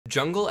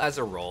Jungle as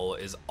a role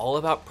is all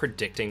about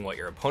predicting what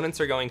your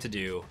opponents are going to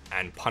do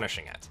and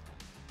punishing it.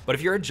 But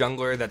if you're a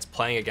jungler that's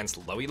playing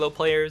against low elo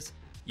players,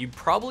 you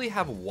probably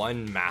have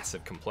one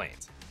massive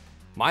complaint.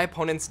 My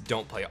opponents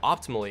don't play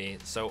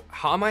optimally, so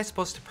how am I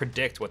supposed to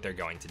predict what they're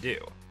going to do?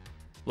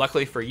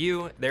 Luckily for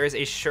you, there is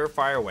a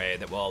surefire way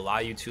that will allow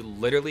you to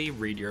literally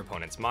read your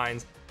opponent's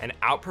minds and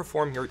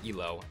outperform your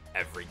elo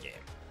every game.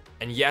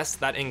 And yes,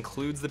 that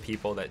includes the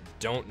people that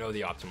don't know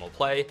the optimal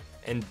play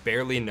and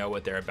barely know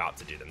what they're about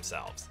to do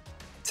themselves.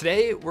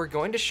 Today, we're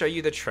going to show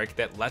you the trick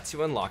that lets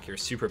you unlock your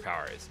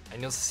superpowers,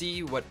 and you'll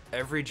see what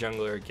every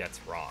jungler gets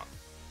wrong.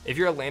 If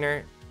you're a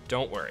laner,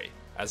 don't worry,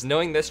 as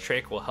knowing this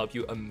trick will help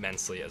you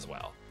immensely as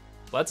well.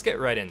 Let's get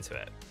right into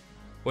it.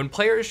 When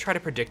players try to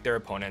predict their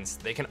opponents,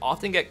 they can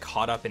often get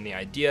caught up in the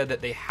idea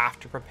that they have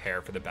to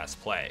prepare for the best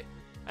play,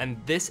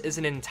 and this is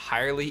an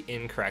entirely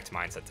incorrect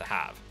mindset to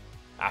have.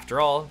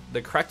 After all,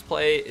 the correct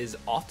play is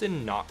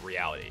often not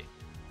reality.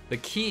 The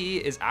key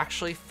is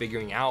actually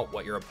figuring out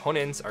what your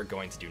opponents are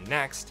going to do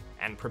next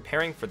and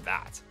preparing for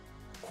that.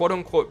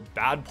 Quote-unquote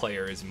bad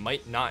players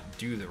might not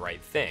do the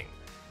right thing,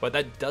 but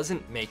that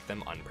doesn't make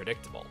them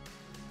unpredictable.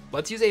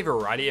 Let's use a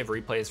variety of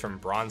replays from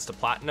Bronze to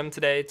Platinum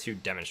today to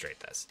demonstrate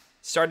this,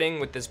 starting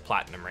with this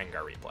Platinum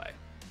Rengar replay.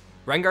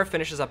 Rengar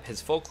finishes up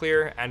his full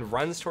clear and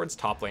runs towards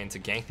top lane to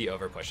gank the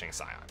overpushing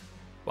Sion.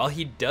 While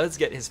he does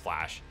get his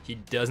flash, he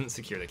doesn't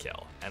secure the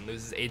kill and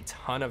loses a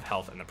ton of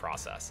health in the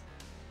process.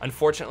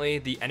 Unfortunately,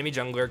 the enemy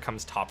jungler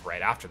comes top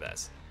right after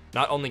this,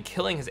 not only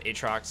killing his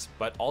Aatrox,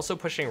 but also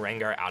pushing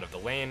Rengar out of the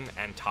lane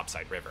and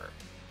topside river.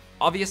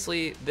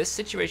 Obviously, this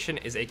situation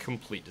is a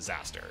complete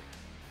disaster,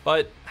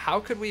 but how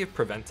could we have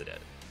prevented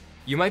it?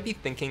 You might be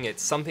thinking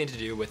it's something to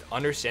do with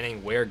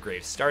understanding where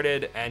Graves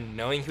started and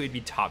knowing he would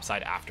be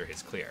topside after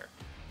his clear.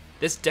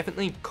 This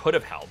definitely could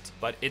have helped,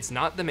 but it's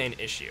not the main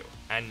issue,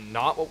 and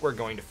not what we're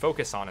going to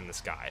focus on in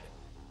this guide.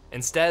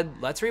 Instead,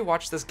 let's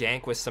rewatch this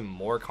gank with some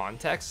more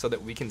context so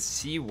that we can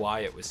see why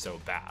it was so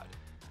bad.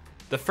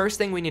 The first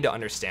thing we need to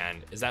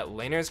understand is that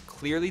laners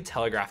clearly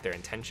telegraph their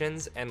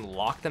intentions and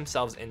lock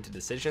themselves into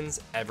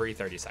decisions every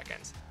 30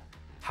 seconds.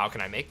 How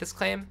can I make this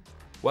claim?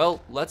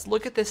 Well, let's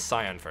look at this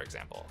Sion for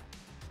example.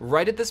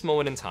 Right at this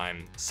moment in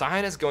time,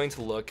 Sion is going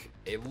to look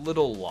a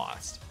little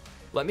lost.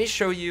 Let me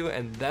show you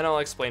and then I'll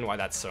explain why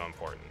that's so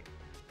important.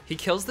 He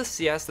kills the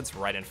CS that's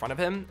right in front of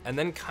him and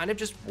then kind of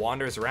just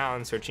wanders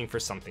around searching for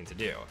something to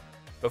do,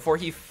 before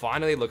he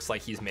finally looks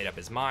like he's made up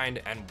his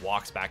mind and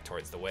walks back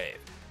towards the wave.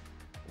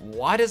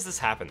 Why does this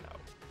happen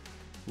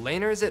though?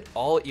 Laners at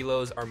all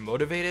elos are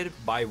motivated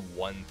by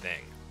one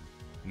thing: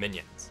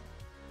 minions.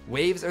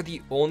 Waves are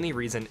the only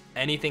reason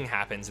anything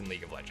happens in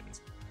League of Legends.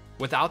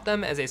 Without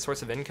them as a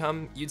source of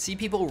income, you'd see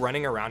people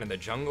running around in the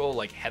jungle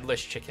like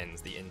headless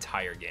chickens the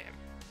entire game.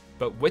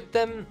 But with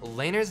them,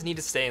 laners need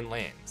to stay in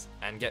lanes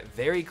and get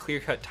very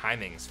clear-cut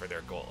timings for their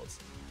goals.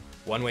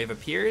 One wave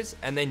appears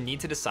and they need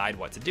to decide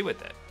what to do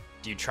with it.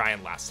 Do you try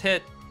and last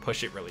hit,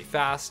 push it really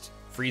fast,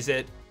 freeze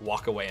it,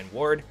 walk away and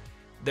ward?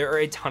 There are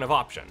a ton of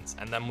options,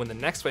 and then when the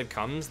next wave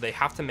comes, they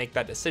have to make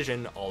that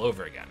decision all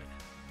over again.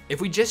 If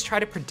we just try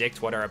to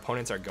predict what our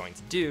opponents are going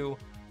to do,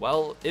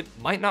 well, it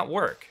might not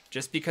work,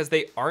 just because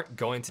they aren't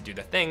going to do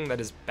the thing that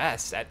is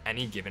best at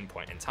any given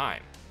point in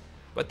time.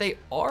 But they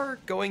are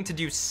going to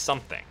do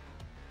something.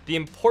 The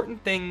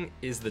important thing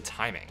is the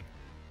timing.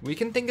 We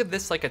can think of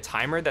this like a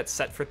timer that's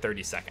set for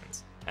 30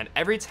 seconds, and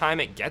every time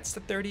it gets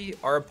to 30,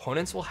 our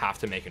opponents will have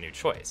to make a new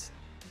choice.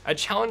 At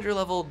challenger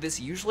level,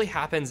 this usually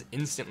happens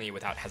instantly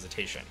without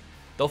hesitation.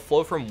 They'll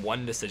flow from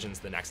one decision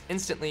to the next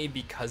instantly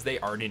because they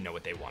already know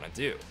what they want to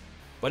do.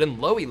 But in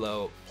low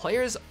elo,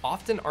 players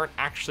often aren't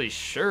actually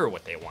sure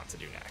what they want to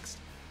do next.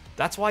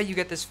 That's why you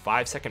get this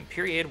 5-second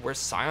period where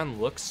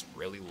Sion looks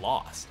really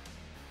lost.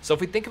 So if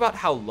we think about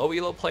how low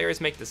elo players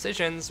make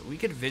decisions, we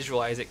could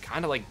visualize it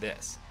kind of like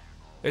this.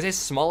 There's a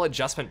small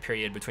adjustment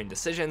period between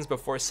decisions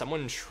before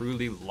someone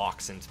truly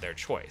locks into their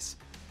choice.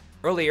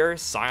 Earlier,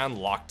 Sion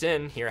locked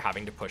in here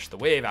having to push the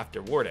wave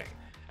after warding,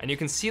 and you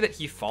can see that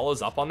he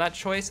follows up on that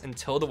choice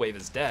until the wave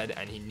is dead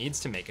and he needs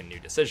to make a new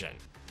decision.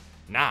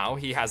 Now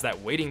he has that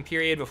waiting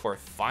period before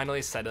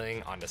finally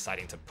settling on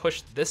deciding to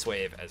push this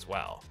wave as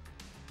well.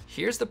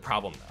 Here's the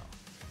problem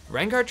though.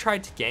 Rengar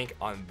tried to gank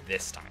on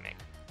this timing,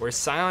 where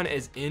Sion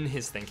is in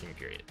his thinking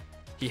period.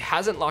 He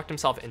hasn't locked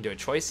himself into a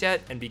choice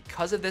yet, and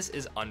because of this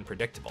is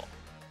unpredictable.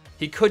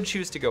 He could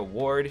choose to go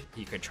ward,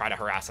 he could try to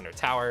harass under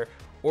tower,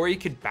 or he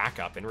could back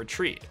up and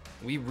retreat.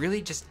 We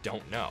really just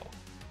don't know.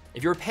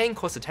 If you were paying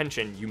close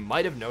attention, you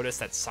might have noticed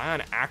that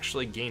Sion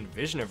actually gained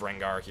vision of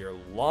Rengar here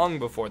long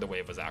before the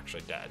wave was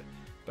actually dead.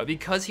 But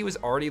because he was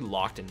already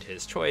locked into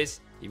his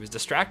choice, he was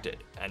distracted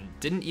and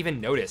didn't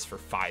even notice for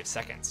 5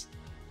 seconds.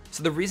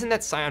 So the reason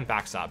that Sion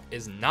backs up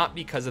is not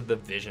because of the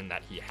vision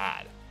that he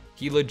had.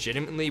 He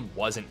legitimately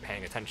wasn't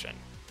paying attention.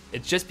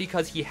 It's just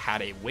because he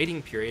had a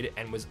waiting period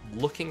and was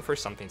looking for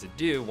something to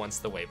do once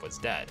the wave was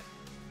dead.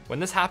 When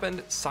this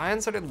happened,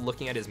 Sion started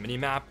looking at his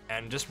minimap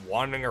and just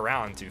wandering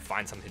around to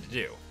find something to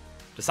do.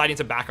 Deciding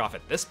to back off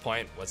at this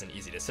point was an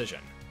easy decision.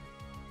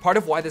 Part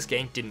of why this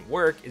gank didn't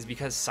work is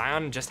because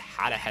Sion just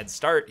had a head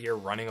start here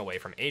running away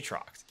from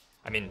Aatrox.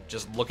 I mean,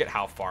 just look at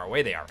how far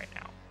away they are right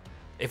now.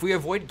 If we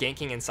avoid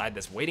ganking inside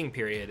this waiting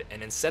period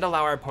and instead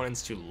allow our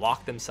opponents to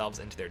lock themselves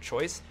into their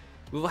choice,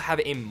 we will have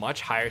a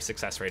much higher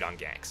success rate on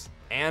ganks,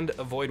 and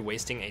avoid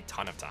wasting a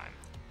ton of time.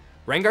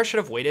 Rengar should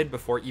have waited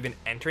before even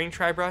entering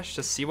Tribrush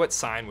to see what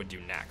Sion would do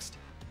next.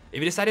 If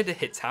he decided to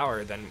hit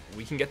tower, then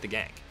we can get the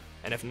gank,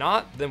 and if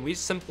not, then we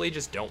simply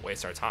just don't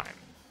waste our time.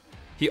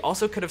 He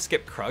also could have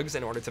skipped Krugs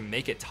in order to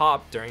make it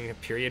top during a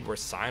period where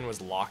Sion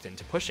was locked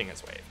into pushing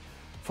his wave.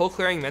 Full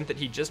clearing meant that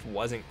he just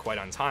wasn't quite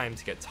on time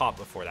to get top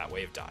before that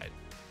wave died.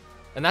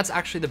 And that's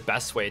actually the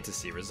best way to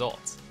see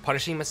results,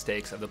 punishing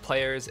mistakes of the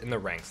players in the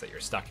ranks that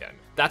you're stuck in.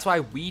 That's why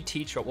we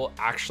teach what will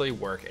actually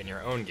work in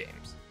your own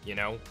games, you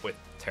know, with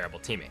terrible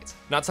teammates,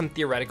 not some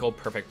theoretical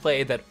perfect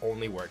play that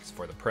only works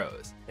for the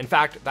pros. In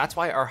fact, that's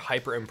why our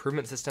hyper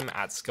improvement system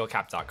at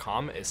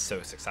skillcap.com is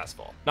so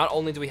successful. Not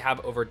only do we have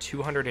over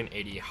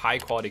 280 high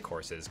quality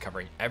courses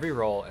covering every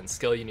role and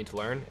skill you need to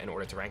learn in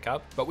order to rank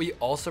up, but we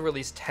also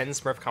release 10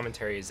 Smurf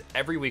commentaries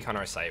every week on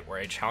our site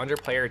where a challenger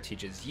player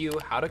teaches you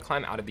how to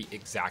climb out of the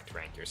exact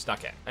rank you're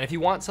stuck in. And if you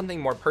want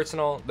something more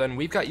personal, then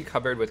we've got you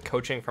covered with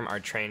coaching from our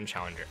trained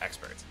challenger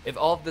experts. If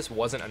all of this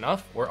wasn't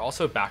enough, we're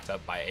also backed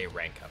up by a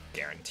rank up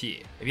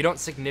guarantee. If you don't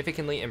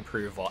significantly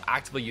improve while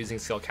actively using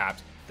skill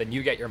caps, then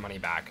you get your money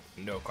back,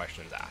 no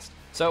questions asked.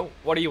 So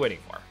what are you waiting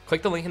for?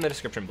 Click the link in the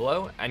description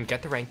below and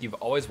get the rank you've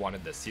always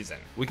wanted this season.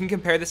 We can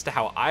compare this to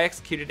how I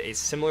executed a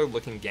similar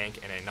looking gank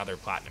in another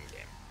platinum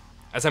game.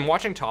 As I'm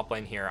watching top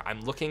lane here,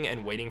 I'm looking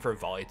and waiting for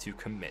Volley to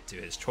commit to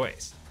his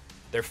choice.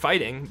 They're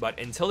fighting, but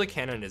until the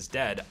cannon is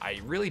dead,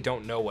 I really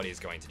don't know what he's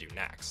going to do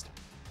next.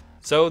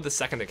 So the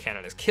second the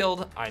cannon is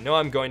killed, I know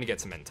I'm going to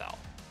get some intel.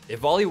 If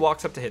Volley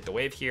walks up to hit the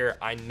wave here,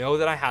 I know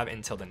that I have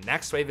until the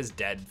next wave is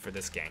dead for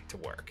this gank to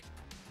work.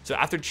 So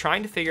after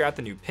trying to figure out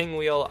the new ping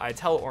wheel, I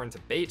tell Ornn to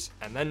bait,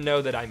 and then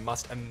know that I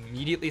must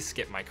immediately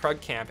skip my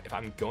Krug camp if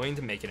I'm going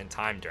to make it in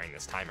time during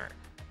this timer.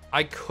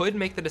 I could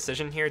make the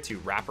decision here to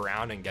wrap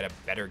around and get a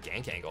better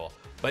gank angle,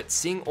 but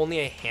seeing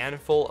only a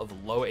handful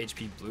of low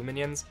HP blue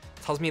minions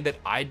tells me that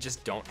I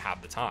just don't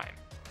have the time.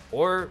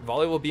 Or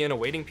Volley will be in a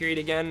waiting period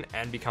again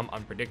and become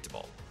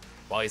unpredictable.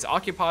 While he's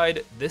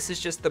occupied, this is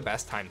just the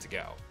best time to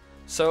go.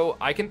 So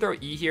I can throw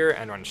E here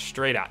and run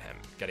straight at him,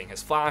 getting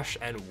his flash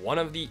and one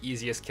of the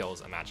easiest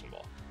kills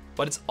imaginable.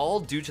 But it's all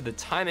due to the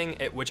timing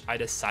at which I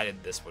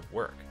decided this would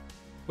work.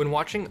 When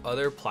watching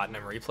other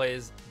platinum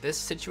replays, this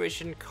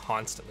situation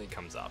constantly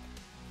comes up.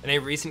 In a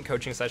recent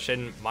coaching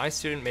session, my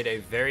student made a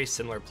very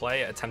similar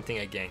play attempting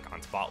a gank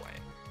on spot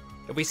lane.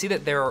 If we see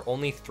that there are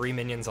only 3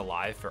 minions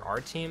alive for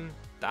our team,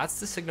 that's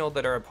the signal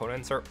that our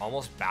opponents are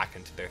almost back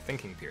into their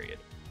thinking period.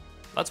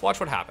 Let's watch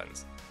what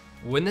happens.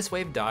 When this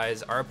wave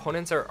dies, our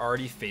opponents are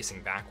already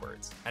facing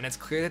backwards, and it's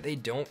clear that they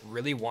don't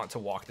really want to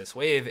walk this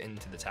wave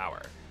into the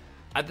tower.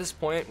 At this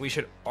point, we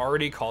should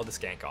already call this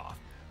gank off.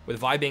 With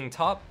Vi being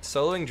top,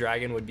 soloing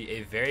Dragon would be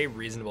a very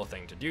reasonable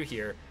thing to do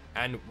here,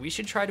 and we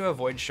should try to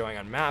avoid showing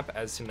on map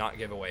as to not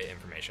give away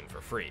information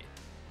for free.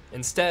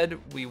 Instead,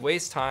 we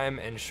waste time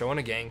and show on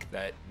a gank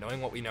that,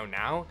 knowing what we know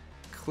now,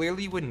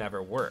 clearly would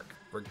never work,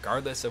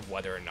 regardless of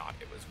whether or not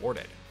it was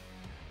warded.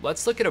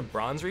 Let's look at a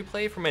bronze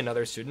replay from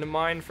another student of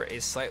mine for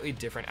a slightly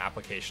different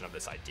application of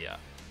this idea.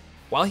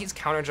 While he's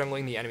counter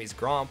jungling the enemy's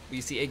Gromp,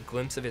 we see a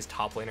glimpse of his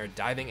top laner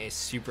diving a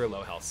super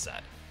low health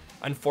set.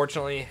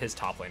 Unfortunately, his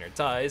top laner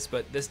dies,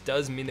 but this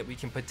does mean that we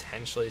can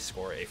potentially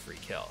score a free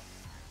kill.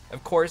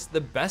 Of course,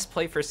 the best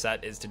play for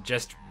Set is to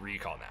just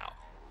recall now,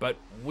 but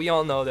we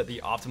all know that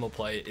the optimal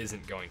play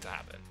isn't going to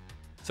happen.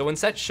 So when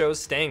Set shows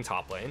staying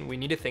top lane, we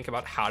need to think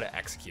about how to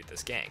execute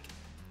this gank.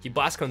 He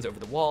blast cones over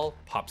the wall,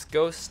 pops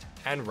Ghost,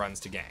 and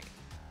runs to gank.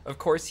 Of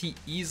course, he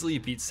easily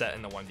beats Set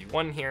in the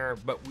 1v1 here,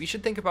 but we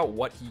should think about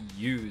what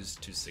he used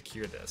to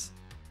secure this.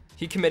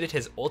 He committed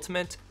his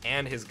ultimate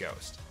and his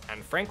Ghost,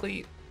 and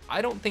frankly,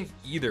 I don't think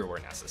either were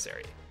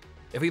necessary.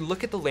 If we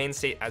look at the lane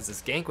state as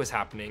this gank was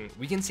happening,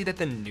 we can see that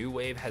the new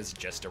wave has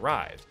just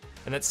arrived,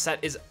 and that Set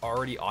is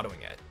already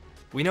autoing it.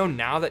 We know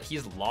now that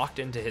he's locked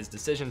into his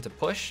decision to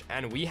push,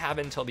 and we have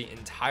until the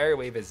entire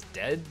wave is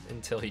dead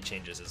until he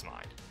changes his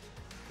mind.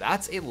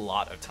 That's a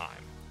lot of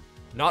time.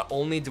 Not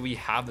only do we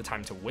have the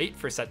time to wait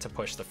for Set to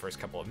push the first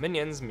couple of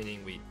minions,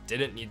 meaning we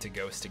didn't need to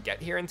Ghost to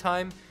get here in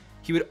time,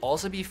 he would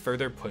also be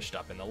further pushed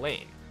up in the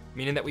lane,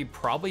 meaning that we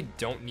probably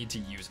don't need to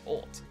use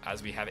ult,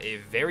 as we have a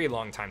very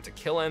long time to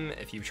kill him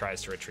if he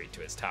tries to retreat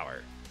to his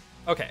tower.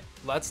 Okay,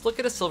 let's look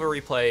at a silver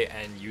replay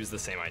and use the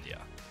same idea.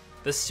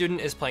 This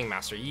student is playing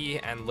Master Yi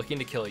and looking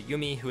to kill a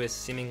Yuumi who is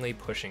seemingly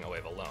pushing a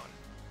wave alone.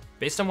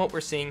 Based on what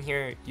we're seeing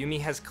here, Yuumi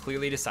has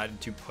clearly decided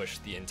to push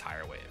the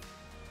entire wave.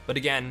 But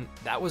again,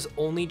 that was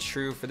only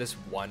true for this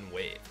one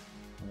wave.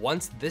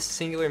 Once this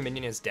singular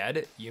minion is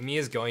dead, Yuumi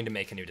is going to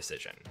make a new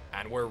decision,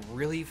 and we're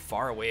really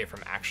far away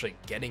from actually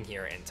getting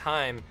here in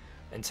time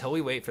until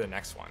we wait for the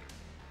next one.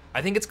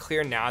 I think it's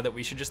clear now that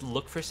we should just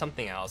look for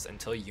something else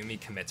until Yuumi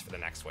commits for the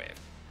next wave.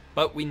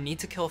 But we need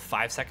to kill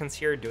 5 seconds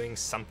here doing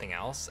something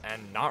else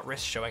and not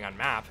risk showing on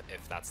map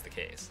if that's the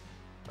case.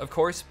 Of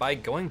course, by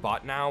going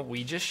bot now,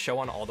 we just show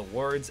on all the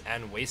wards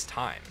and waste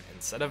time,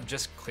 instead of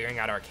just clearing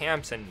out our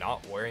camps and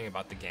not worrying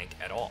about the gank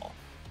at all.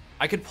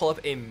 I could pull up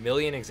a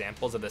million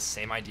examples of the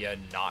same idea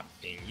not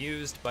being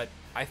used, but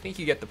I think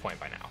you get the point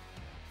by now.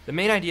 The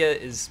main idea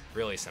is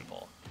really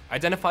simple.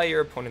 Identify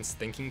your opponent's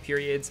thinking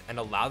periods and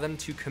allow them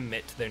to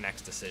commit to their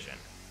next decision.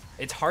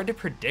 It's hard to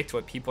predict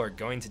what people are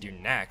going to do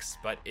next,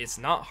 but it's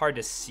not hard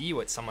to see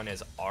what someone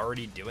is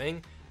already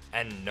doing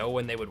and know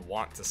when they would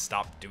want to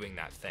stop doing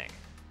that thing.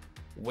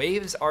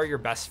 Waves are your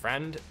best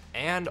friend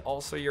and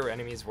also your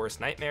enemy's worst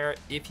nightmare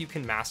if you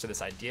can master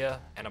this idea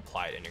and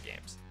apply it in your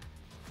games.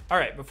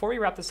 Alright, before we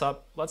wrap this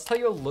up, let's tell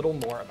you a little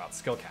more about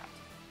Skillcapped.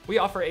 We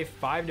offer a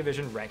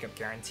 5-division rank up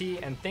guarantee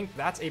and think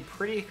that's a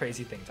pretty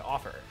crazy thing to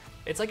offer.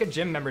 It's like a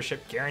gym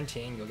membership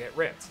guaranteeing you'll get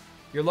ripped.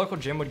 Your local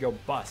gym would go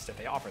bust if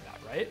they offered that,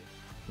 right?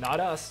 Not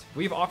us.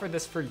 We've offered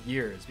this for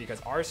years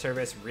because our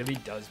service really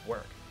does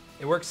work.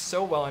 It works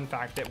so well, in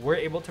fact, that we're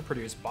able to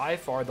produce by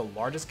far the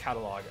largest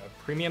catalog of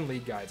premium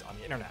league guides on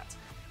the internet.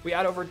 We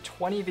add over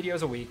 20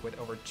 videos a week with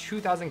over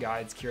 2,000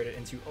 guides curated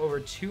into over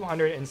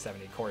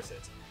 270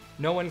 courses.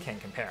 No one can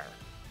compare.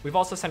 We've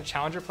also sent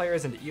challenger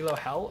players into ELO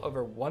hell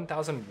over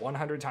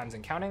 1,100 times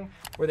and counting,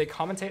 where they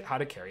commentate how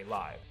to carry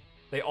live.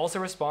 They also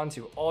respond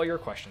to all your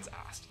questions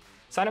asked.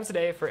 Sign up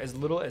today for as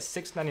little as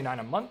 $6.99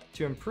 a month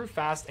to improve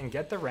fast and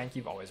get the rank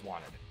you've always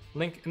wanted.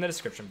 Link in the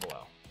description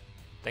below.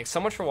 Thanks so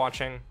much for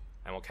watching,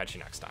 and we'll catch you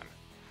next time.